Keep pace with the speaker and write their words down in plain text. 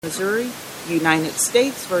Missouri, United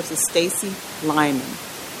States versus Stacy, Lyman.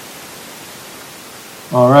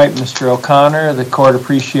 All right, Mr. O'Connor, the court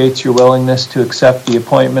appreciates your willingness to accept the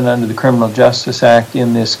appointment under the Criminal Justice Act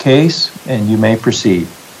in this case, and you may proceed.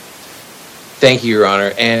 Thank you, Your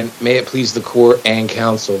Honor, and may it please the court and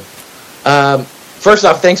counsel. First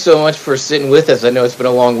off, thanks so much for sitting with us. I know it's been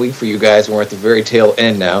a long week for you guys, and we're at the very tail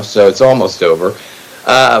end now, so it's almost over.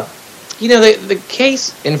 The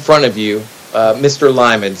case in front of you, Mr.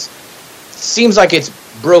 Lyman's, seems like it's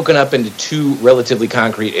broken up into two relatively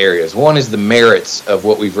concrete areas. One is the merits of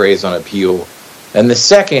what we've raised on appeal, and the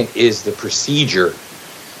second is the procedure,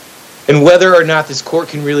 and whether or not this court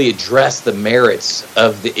can really address the merits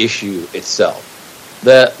of the issue itself.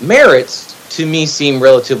 The merits, to me, seem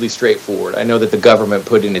relatively straightforward. I know that the government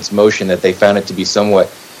put in its motion that they found it to be somewhat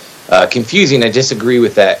confusing. I disagree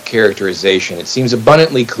with that characterization. It seems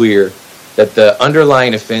abundantly clear that the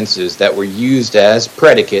underlying offenses that were used as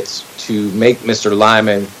predicates to make Mr.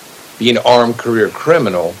 Lyman be an armed career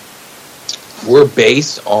criminal were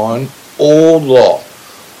based on old law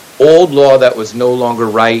that was no longer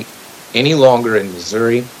right any longer in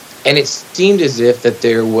Missouri, and it seemed as if that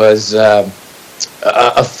there was a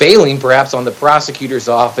failing perhaps on the prosecutor's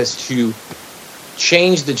office to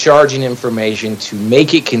change the charging information to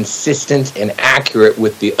make it consistent and accurate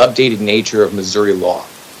with the updated nature of Missouri law.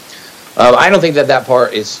 I don't think that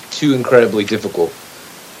part is too incredibly difficult.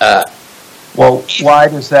 Why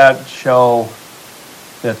does that show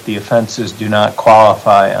that the offenses do not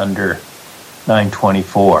qualify under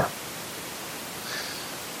 924?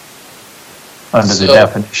 Under the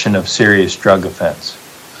definition of serious drug offense.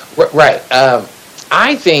 Right.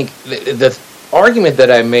 I think the argument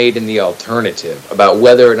that I made in the alternative about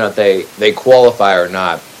whether or not they qualify or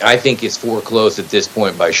not, I think is foreclosed at this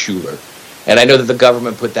point by Schuler. And I know that the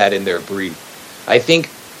government put that in their brief. I think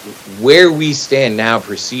where we stand now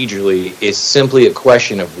procedurally is simply a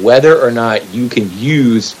question of whether or not you can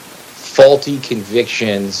use faulty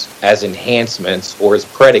convictions as enhancements or as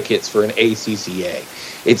predicates for an ACCA.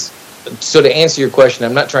 So to answer your question,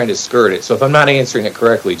 I'm not trying to skirt it. So if I'm not answering it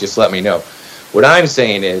correctly, just let me know. What I'm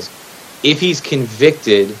saying is, if he's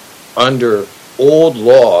convicted under old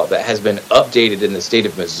law that has been updated in the state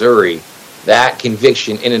of Missouri, that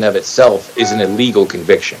conviction in and of itself is an illegal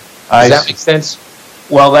conviction. Does that make sense?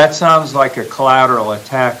 Well, that sounds like a collateral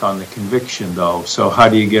attack on the conviction, though. So how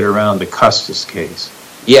do you get around the Custis case?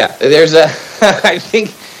 Yeah, I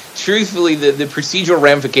think, truthfully, the procedural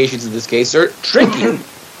ramifications of this case are tricky,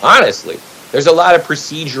 honestly. There's a lot of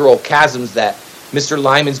procedural chasms that Mr.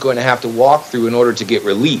 Lyman's going to have to walk through in order to get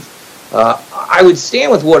relief. I would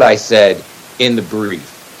stand with what I said in the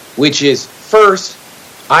brief, which is, first,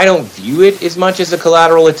 I don't view it as much as a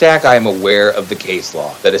collateral attack. I am aware of the case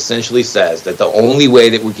law that essentially says that the only way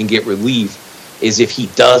that we can get relief is if he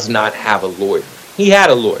does not have a lawyer. He had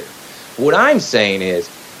a lawyer. What I'm saying is,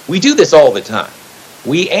 we do this all the time.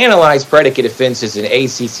 We analyze predicate offenses in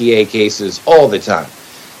ACCA cases all the time.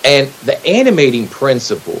 And the animating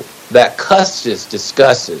principle that Custis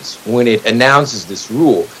discusses when it announces this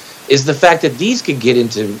rule is the fact that these could get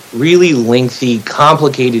into really lengthy,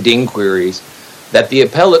 complicated inquiries that the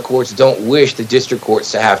appellate courts don't wish the district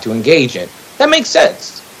courts to have to engage in. That makes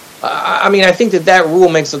sense. I think that rule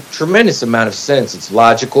makes a tremendous amount of sense. It's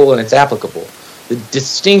logical and it's applicable. The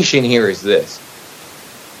distinction here is this.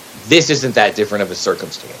 This isn't that different of a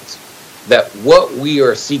circumstance. That what we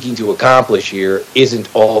are seeking to accomplish here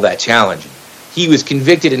isn't all that challenging. He was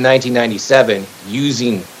convicted in 1997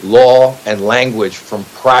 using law and language from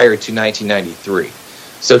prior to 1993.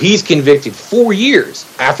 So he's convicted 4 years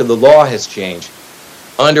after the law has changed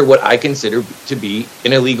under what I consider to be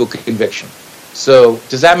an illegal conviction. So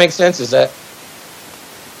does that make sense?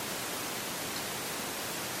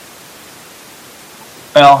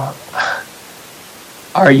 Well,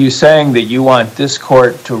 are you saying that you want this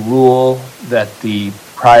court to rule that the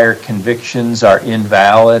prior convictions are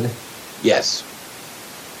invalid? Yes.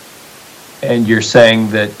 And you're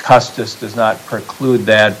saying that Custis does not preclude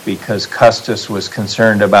that because Custis was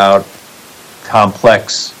concerned about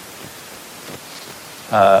complex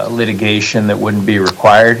litigation that wouldn't be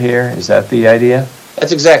required here? Is that the idea?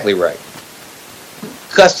 That's exactly right.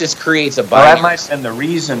 Custis creates a bias. Well, that might have been the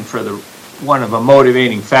reason for one of the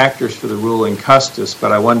motivating factors for the rule in Custis,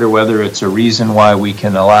 but I wonder whether it's a reason why we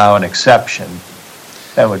can allow an exception.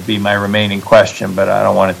 That would be my remaining question, but I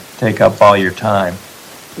don't want to take up all your time.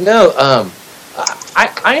 No,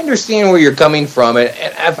 I understand where you're coming from, and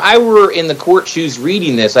if I were in the court shoes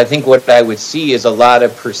reading this, I think what I would see is a lot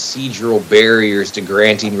of procedural barriers to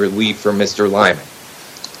granting relief for Mr. Lyman.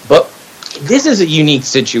 But this is a unique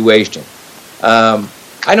situation.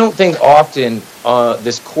 I don't think often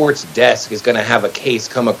this court's desk is going to have a case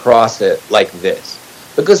come across it like this.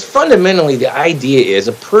 Because fundamentally, the idea is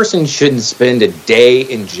a person shouldn't spend a day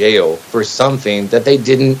in jail for something that they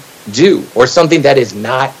didn't do, or something that is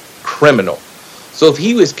not criminal. So if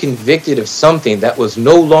he was convicted of something that was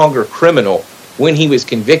no longer criminal when he was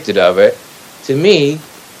convicted of it, to me,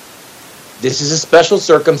 this is a special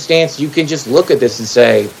circumstance. You can just look at this and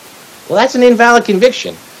say, well, that's an invalid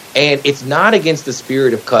conviction. And it's not against the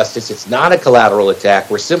spirit of Custis. It's not a collateral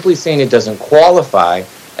attack. We're simply saying it doesn't qualify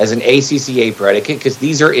as an ACCA predicate because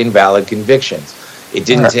these are invalid convictions. It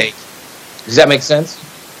didn't take. Does that make sense?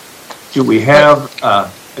 Do we have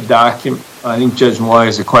a document? I think Judge Malloy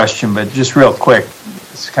has a question, but just real quick,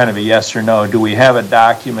 it's kind of a yes or no. Do we have a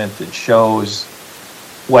document that shows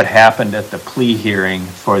what happened at the plea hearing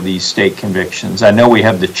for these state convictions? I know we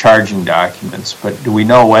have the charging documents, but do we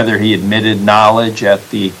know whether he admitted knowledge at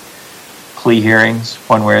the plea hearings,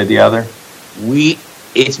 one way or the other?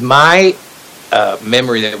 It's my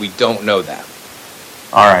memory that we don't know that.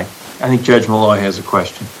 All right. I think Judge Malloy has a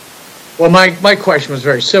question. Well, my question was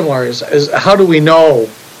very similar. Is how do we know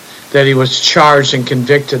that he was charged and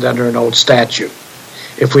convicted under an old statute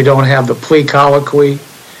if we don't have the plea colloquy?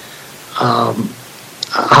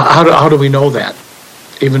 How do we know that?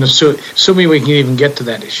 Even assuming we can even get to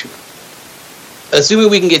that issue. Assuming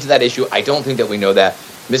we can get to that issue, I don't think that we know that.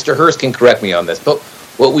 Mr. Hurst can correct me on this, but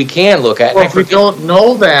what we can look at... Well, if we don't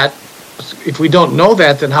know that,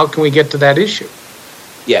 then how can we get to that issue?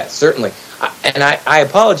 Yeah, certainly. And I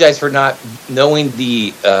apologize for not knowing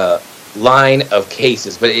the line of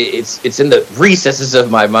cases, but it's in the recesses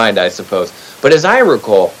of my mind, I suppose. But as I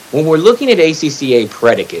recall, when we're looking at ACCA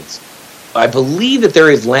predicates, I believe that there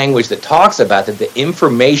is language that talks about that the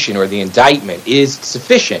information or the indictment is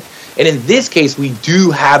sufficient. And in this case, we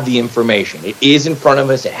do have the information. It is in front of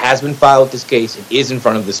us. It has been filed with this case. It is in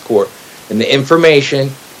front of this court. And the information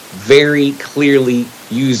very clearly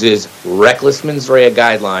uses reckless mens rea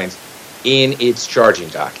guidelines in its charging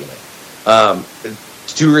document.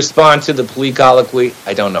 To respond to the plea colloquy,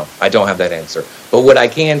 I don't know. I don't have that answer. But what I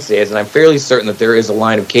can say is, and I'm fairly certain that there is a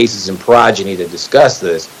line of cases in progeny to discuss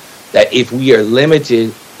this, that if we are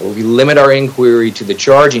limited, or we limit our inquiry to the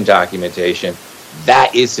charging documentation,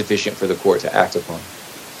 that is sufficient for the court to act upon.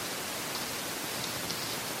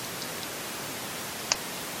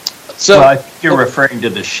 So, well, I think you're referring to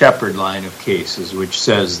the Shepard line of cases, which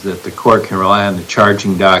says that the court can rely on the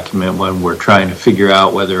charging document when we're trying to figure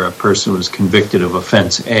out whether a person was convicted of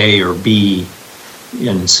offense A or B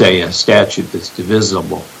in, say, a statute that's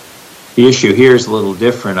divisible. The issue here is a little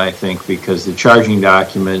different, I think, because the charging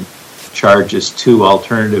document charges two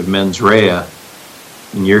alternative mens rea,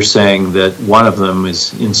 and you're saying that one of them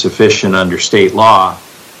is insufficient under state law,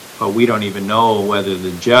 but we don't even know whether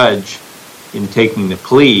the judge, in taking the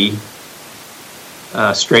plea,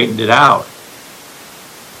 straightened it out.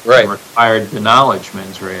 Right. And required the knowledge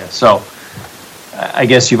mens rea. So I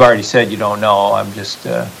guess you've already said you don't know. I'm just,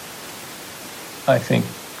 I think,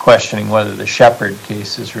 questioning whether the Shepard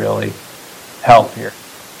cases really help here.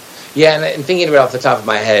 Yeah, and thinking about it off the top of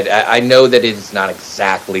my head, I know that it is not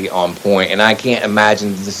exactly on point, and I can't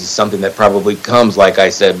imagine this is something that probably comes, like I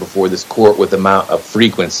said, before this court with amount of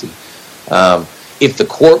frequency. If the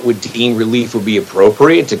court would deem relief would be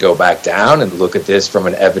appropriate to go back down and look at this from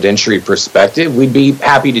an evidentiary perspective, we'd be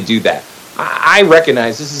happy to do that. I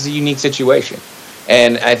recognize this is a unique situation,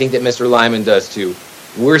 and I think that Mr. Lyman does too.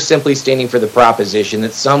 We're simply standing for the proposition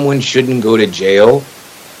that someone shouldn't go to jail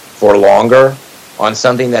for longer on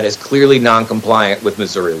something that is clearly non-compliant with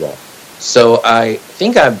Missouri law. So I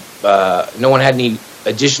think no one had any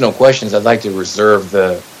additional questions. I'd like to reserve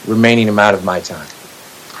the remaining amount of my time.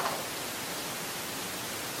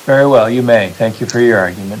 Very well, you may. Thank you for your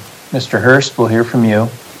argument. Mr. Hurst, we'll hear from you.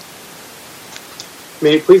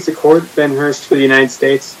 May it please the court, Ben Hurst for the United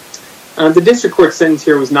States. The district court sentence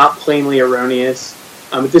here was not plainly erroneous.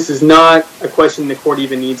 This is not a question the court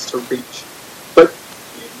even needs to reach. But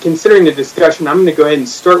considering the discussion, I'm going to go ahead and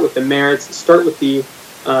start with the merits, start with the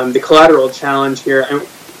collateral challenge here. I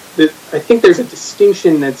think there's a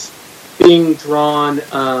distinction that's being drawn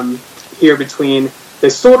here between the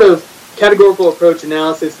sort of categorical approach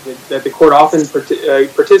analysis that the court often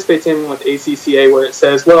participates in with ACCA, where it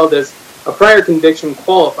says, well, does a prior conviction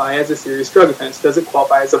qualify as a serious drug offense? Does it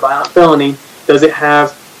qualify as a violent felony? Does it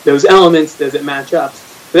have those elements? Does it match up?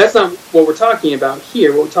 But that's not what we're talking about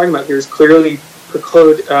here. What we're talking about here is clearly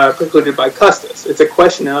precluded by Custis. It's a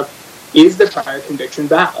question of, is the prior conviction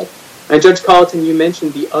valid? And Judge Colleton, you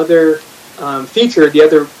mentioned the other feature, the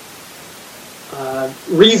other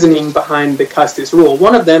reasoning behind the Custis rule.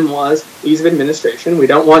 One of them was ease of administration. We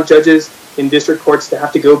don't want judges in district courts to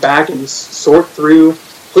have to go back and sort through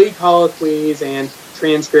plea colloquies and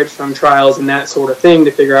transcripts from trials and that sort of thing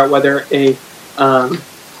to figure out whether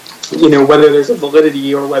whether there's a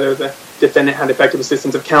validity or whether the defendant had effective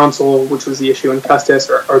assistance of counsel, which was the issue in Custis,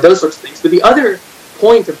 or those sorts of things. But the other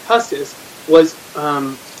point of Custis was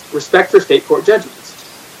respect for state court judgments.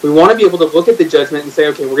 We want to be able to look at the judgment and say,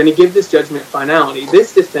 okay, we're going to give this judgment finality.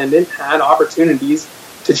 This defendant had opportunities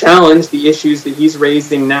to challenge the issues that he's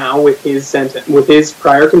raising now with his sentence, with his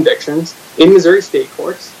prior convictions in Missouri state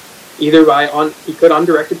courts. Either he could on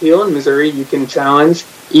direct appeal in Missouri. You can challenge,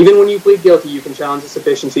 even when you plead guilty, you can challenge the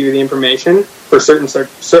sufficiency of the information for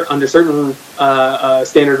under certain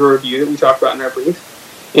standard of review that we talked about in our brief.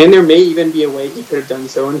 And there may even be a way he could have done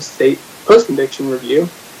so in state post-conviction review.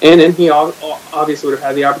 And then he obviously would have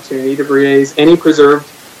had the opportunity to raise any preserved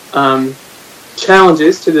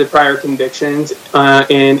challenges to the prior convictions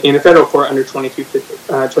in a federal court under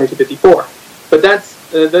 2254. But that's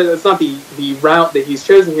not the route that he's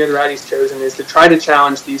chosen here. The route he's chosen is to try to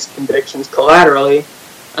challenge these convictions collaterally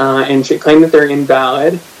and claim that they're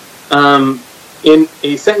invalid in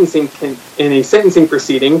a sentencing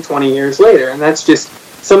proceeding 20 years later. And that's just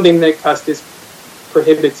something that Custis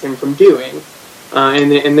prohibits him from doing.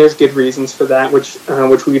 And there's good reasons for that, which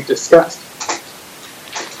we've discussed.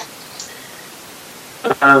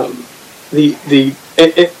 I'll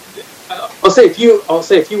say a few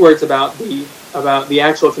words about the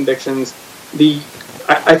actual convictions.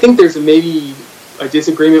 I think there's maybe a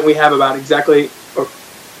disagreement we have about exactly. Or,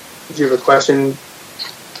 did you have a question?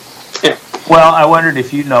 Yeah. Well, I wondered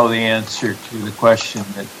if you know the answer to the question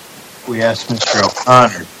that we asked Mr.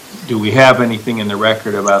 O'Connor. Do we have anything in the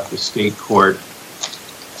record about the state court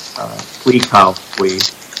plea colloquy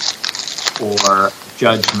or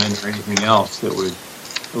judgment or anything else that would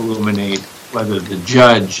illuminate whether the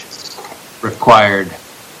judge required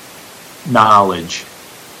knowledge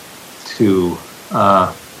to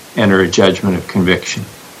enter a judgment of conviction?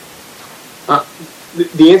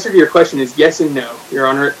 The answer to your question is yes and no, Your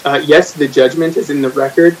Honor. Yes, the judgment is in the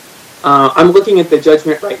record. I'm looking at the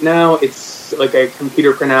judgment right now. It's like a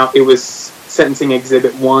computer printout. It was Sentencing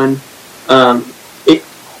Exhibit 1.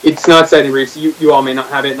 It's not cited in briefs. You all may not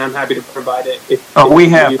have it, and I'm happy to provide it. We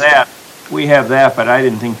have that. We have that, but I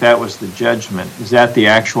didn't think that was the judgment. Is that the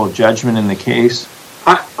actual judgment in the case?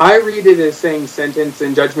 I read it as saying sentence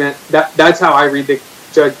and judgment. That's how I read the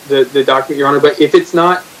document, Your Honor. But if it's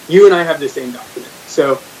not, you and I have the same document.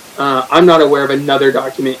 So I'm not aware of another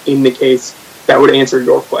document in the case that would answer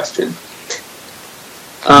your question.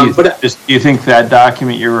 Do you think that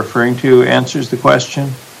document you're referring to answers the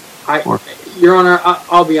question? Your Honor,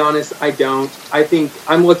 I'll be honest, I don't. I think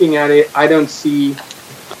I'm looking at it. I don't see.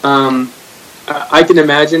 I can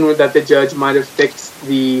imagine that the judge might have fixed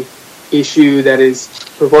the issue that is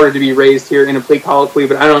purported to be raised here in a plea colloquy,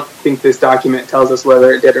 but I don't think this document tells us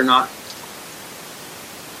whether it did or not.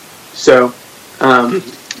 So,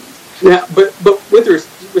 yeah, but with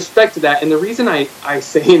respect to that, and the reason I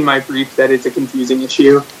say in my brief that it's a confusing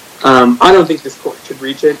issue, I don't think this court should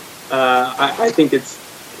reach it. I think it's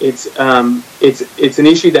an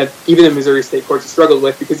issue that even the Missouri state courts have struggled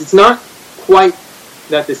with, because it's not quite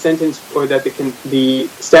that the sentence or that the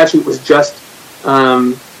statute was just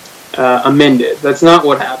amended. That's not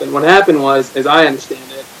what happened. What happened was, as I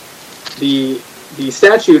understand it, the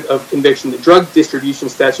statute of conviction, the drug distribution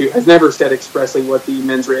statute, has never said expressly what the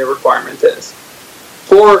mens rea requirement is.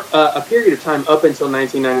 For a period of time up until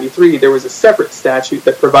 1993, there was a separate statute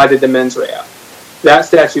that provided the mens rea. That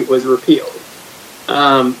statute was repealed.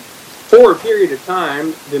 For a period of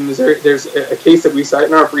time, there's a case that we cite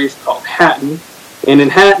in our briefs called Hatton. And in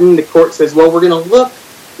Hatton, the court says, well, we're going to look.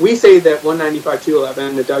 We say that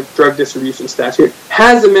 195-211, the drug distribution statute,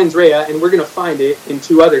 has a mens rea, and we're going to find it in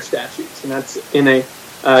two other statutes. And that's in a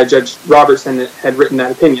Judge Robertson that had written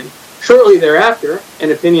that opinion. Shortly thereafter,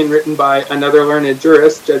 an opinion written by another learned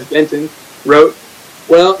jurist, Judge Benton, wrote,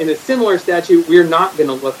 well, in a similar statute, we're not going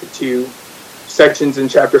to look to sections in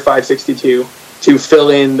Chapter 562 to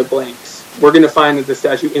fill in the blanks. We're going to find that the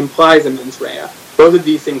statute implies a mens rea. Both of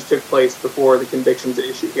these things took place before the convictions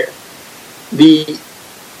issue here. The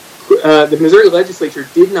Missouri legislature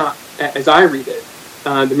did not, as I read it,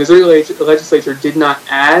 the Missouri legislature did not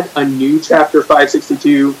add a new Chapter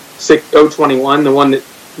 562-6021, the one that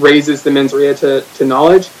raises the mens rea to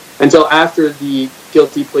knowledge, until after the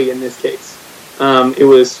guilty plea in this case. It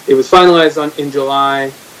was finalized in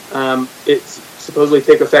July. It's supposedly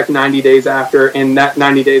take effect 90 days after, and that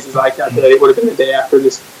 90 days, as I calculate, it would have been the day after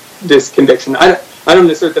this conviction. I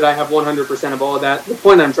don't assert that I have 100% of all of that. The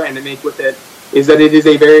point I'm trying to make with it is that it is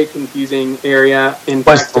a very confusing area. In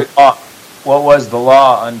fact, what was the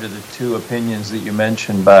law under the two opinions that you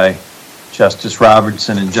mentioned by Justice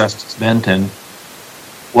Robertson and Justice Benton?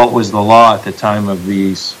 What was the law at the time of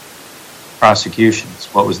these prosecutions?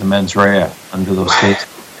 What was the mens rea under those cases?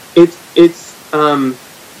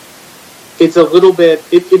 It's a little bit.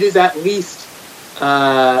 It is at least.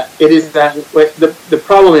 It is that. The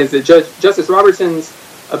problem is that Justice Robertson's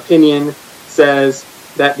opinion says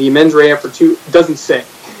that the mens rea for two doesn't say.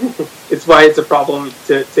 It's why it's a problem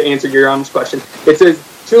to answer your Honor's question. It says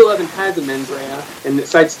 211 has a mens rea, and it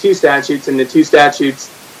cites two statutes, and the two statutes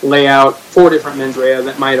lay out 4 different mens rea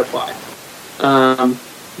that might apply.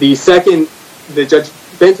 The Judge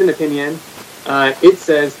Benton opinion, it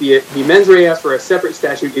says the mens rea for a separate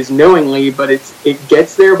statute is knowingly, but it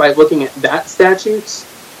gets there by looking at that statute's.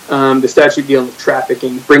 The statute dealing with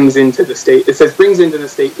trafficking brings into the state. It says brings into the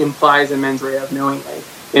state implies a mens rea of knowingly,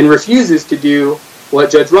 and refuses to do what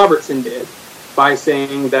Judge Robertson did by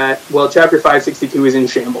saying that, well, Chapter 562 is in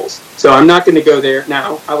shambles. So I'm not going to go there.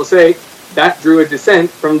 Now, I will say that drew a dissent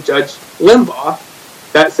from Judge Limbaugh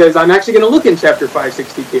that says I'm actually going to look in Chapter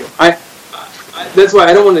 562. That's why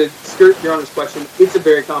I don't want to skirt Your Honor's question. It's a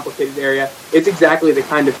very complicated area. It's exactly the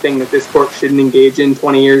kind of thing that this court shouldn't engage in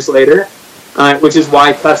 20 years later, which is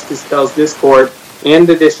why Custis tells this court and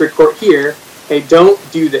the district court here, hey, don't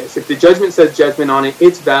do this. If the judgment says judgment on it,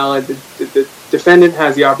 it's valid. The defendant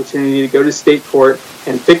has the opportunity to go to state court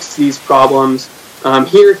and fix these problems.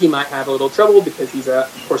 Here he might have a little trouble because he's, of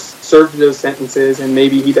course, served those sentences, and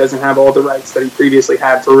maybe he doesn't have all the rights that he previously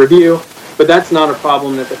had for review. But that's not a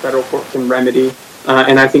problem that the federal court can remedy,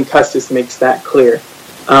 and I think Custis makes that clear.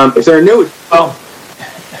 If there are no... Well,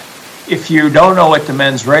 if you don't know what the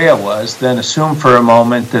mens rea was, then assume for a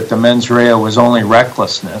moment that the mens rea was only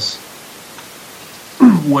recklessness.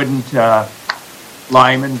 Wouldn't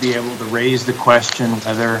Lyman be able to raise the question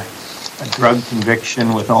whether a drug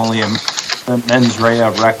conviction with only a mens rea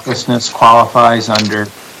of recklessness qualifies under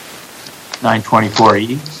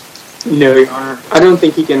 924E? No, Your Honor. I don't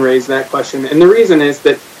think he can raise that question. And the reason is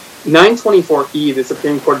that 924E, the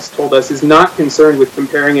Supreme Court has told us, is not concerned with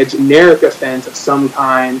comparing a generic offense of some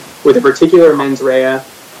kind with a particular mens rea.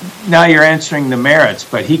 Now you're answering the merits,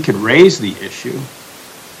 but he could raise the issue.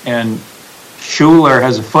 And Schuler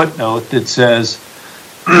has a footnote that says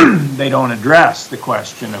they don't address the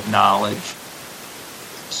question of knowledge.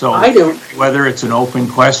 So whether it's an open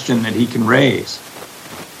question that he can raise.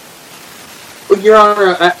 Well, Your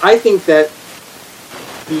Honor, I think that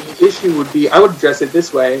the issue would be, I would address it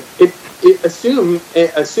this way. Assume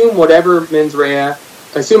whatever mens rea,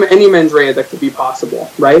 assume any mens rea that could be possible,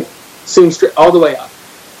 right? Assume all the way up.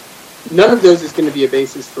 None of those is going to be a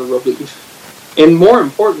basis for relief. And more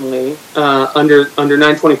importantly, under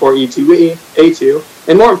 924E2,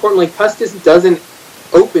 and more importantly, Custis doesn't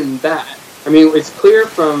open that. I mean, it's clear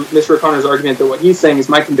from Mr. O'Connor's argument that what he's saying is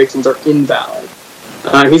my convictions are invalid.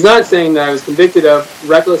 He's not saying that I was convicted of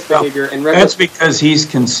reckless behavior and reckless... That's because he's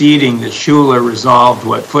conceding that Schuler resolved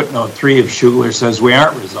what footnote 3 of Schuler says we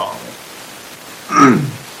aren't resolving.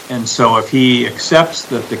 And so if he accepts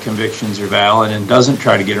that the convictions are valid and doesn't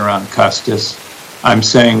try to get around Custis, I'm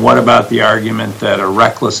saying what about the argument that a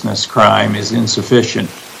recklessness crime is insufficient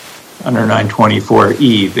under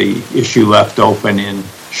 924E, the issue left open in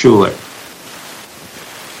Schuler?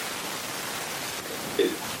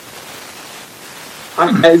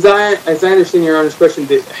 As I understand Your Honor's question,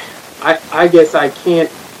 I guess I can't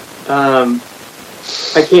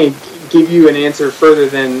give you an answer further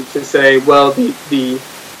than to say, well,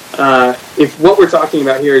 if what we're talking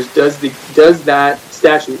about here is does that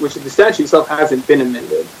statute, which the statute itself hasn't been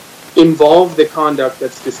amended, involve the conduct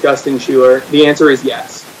that's discussed in Schuler? The answer is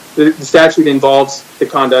yes. The statute involves the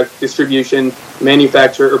conduct, distribution,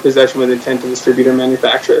 manufacture, or possession with intent to distribute or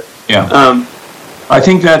manufacture. Yeah. I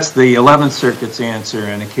think that's the 11th Circuit's answer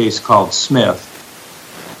in a case called Smith,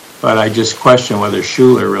 but I just question whether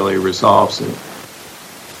Schuler really resolves it.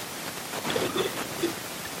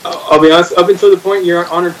 I'll be honest, up until the point Your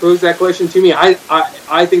Honor posed that question to me, I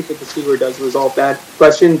think that the Schuler does resolve that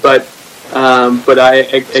question, but I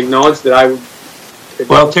acknowledge that I would...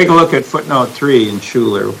 Well, take a look at footnote 3 in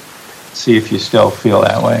Schuler, see if you still feel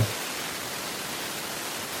that way.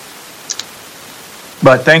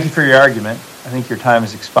 But thank you for your argument. I think your time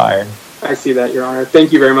has expired. I see that, Your Honor.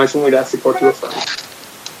 Thank you very much, and we'd ask the court to affirm.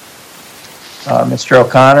 Mr.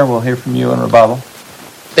 O'Connor, we'll hear from you in rebuttal.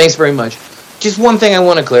 Thanks very much. Just one thing I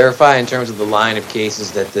want to clarify in terms of the line of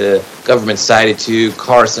cases that the government cited to,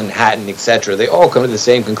 Carson, Hatton, etc. They all come to the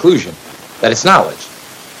same conclusion, that it's knowledge.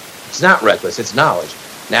 It's not reckless, it's knowledge.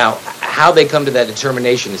 Now, how they come to that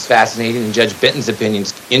determination is fascinating, and Judge Benton's opinion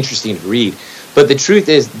is interesting to read. But the truth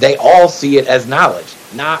is, they all see it as knowledge,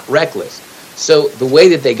 not reckless. So the way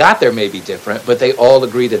that they got there may be different, but they all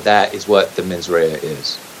agree that that is what the mens rea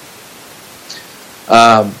is.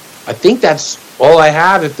 I think that's all I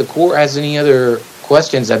have. If the court has any other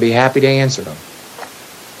questions, I'd be happy to answer them.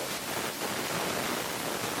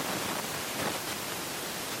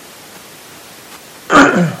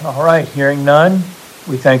 All right, hearing none,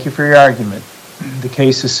 we thank you for your argument. The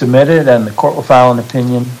case is submitted and the court will file an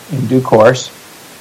opinion in due course.